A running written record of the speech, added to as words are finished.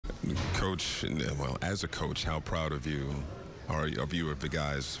Coach, well, as a coach, how proud of you are you of the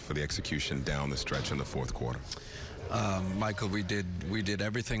guys for the execution down the stretch in the fourth quarter? Michael, we did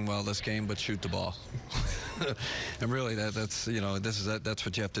everything well this game but shoot the ball. And really, that's that's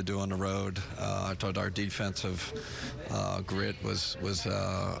what you have to do on the road. I thought our defensive grit was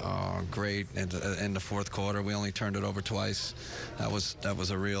great in the fourth quarter. We only turned it over twice. That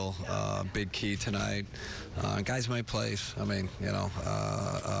was a real big key tonight. Guys make plays. I mean,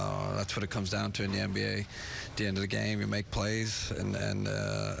 that's what it comes down to in the NBA. At the end of the game, you make plays, and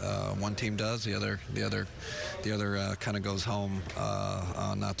one team does, the other kind of goes home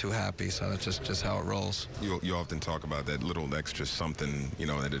not too happy. So that's just how it rolls. You often talk about that little extra something,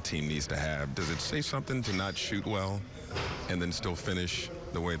 that a team needs to have. Does it say something to not shoot well and then still finish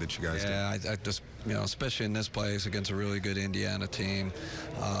the way that you guys did? Yeah, I just, especially in this place against a really good Indiana team.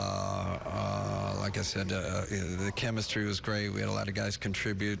 Like I said, the chemistry was great. We had a lot of guys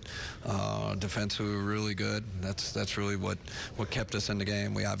contribute. Defensively, we were really good. That's really what kept us in the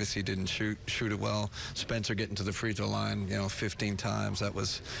game. We obviously didn't shoot it well. Spencer getting to the free throw line, 15 times.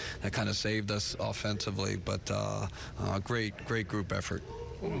 That kind of saved us offensively. But great group effort.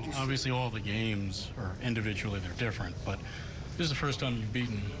 Obviously, all the games are individually they're different, but this is the first time you've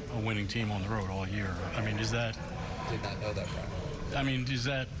beaten a winning team on the road all year. I mean, Did not know that, Brian. I mean, is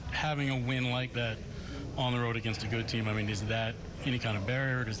that having a win like that on the road against a good team? I mean, is that any kind of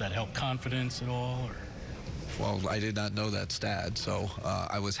barrier? Does that help confidence at all? Or? Well, I did not know that stat, so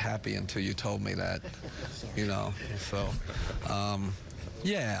I was happy until you told me that. So.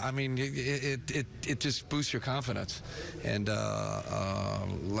 Yeah, I mean, it just boosts your confidence, and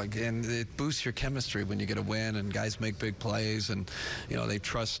and it boosts your chemistry when you get a win and guys make big plays, and they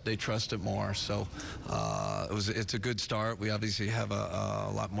trust it more. So it's a good start. We obviously have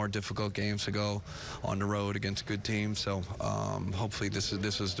a lot more difficult games to go on the road against good teams. So hopefully this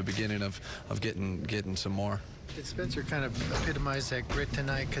is the beginning of getting some more. Did Spencer kind of epitomize that grit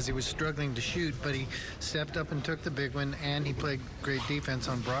tonight because he was struggling to shoot, but he stepped up and took the big one, and he played great defense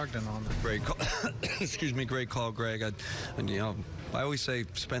on Brogdon on that. Great call. Excuse me, great call, Greg. I always say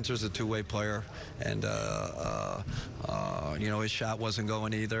Spencer's a two-way player, and his shot wasn't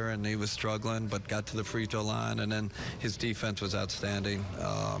going either, and he was struggling, but got to the free throw line, and then his defense was outstanding.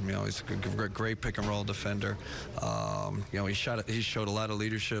 He's a great pick and roll defender. He showed a lot of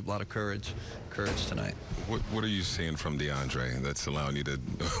leadership, a lot of courage tonight. What are you seeing from DeAndre that's allowing you to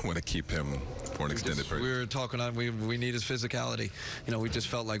want to keep him for an extended period? We were talking on. We need his physicality. We just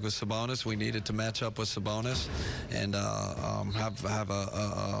felt like with Sabonis, we needed to match up with Sabonis and have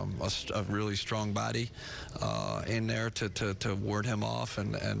a really strong body in there to ward him off.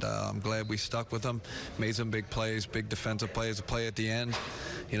 And I'm glad we stuck with him. Made some big plays, big defensive plays. A play at the end.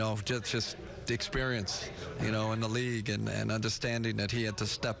 Just the experience, in the league and understanding that he had to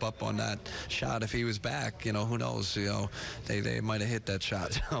step up on that shot. If he was back, who knows? They might have hit that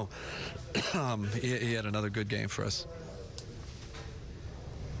shot. So he had another good game for us.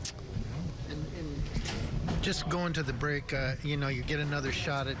 Just going to the break, you get another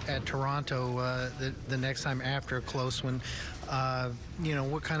shot at Toronto the next time after a close one.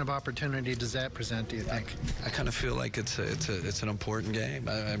 What kind of opportunity does that present, do you think? I kind of feel like it's an important game.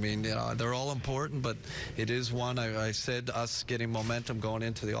 I mean, they're all important, but it is one. I said us getting momentum going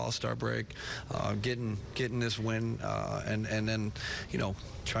into the All-Star break, getting this win, and then,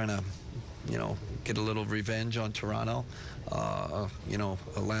 trying to, get a little revenge on Toronto. A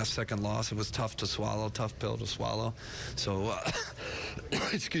last-second loss. It was tough to swallow, tough pill to swallow. So,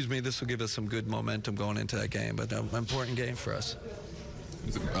 excuse me, this will give us some good momentum going into that game, but an important game for us.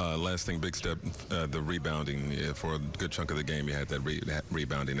 Last thing, big step, the rebounding. For a good chunk of the game, you had that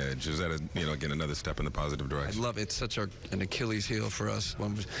rebounding edge. Is that, again, another step in the positive direction? I love it. It's such an Achilles heel for us.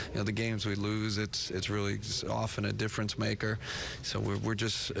 When the games we lose, it's really often a difference maker. So we're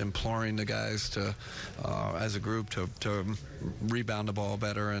just imploring the guys to, as a group, to rebound the ball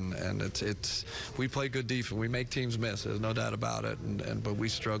better. And we play good defense. We make teams miss. There's no doubt about it. But we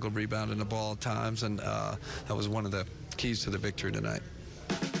struggled rebounding the ball at times, and that was one of the keys to the victory tonight.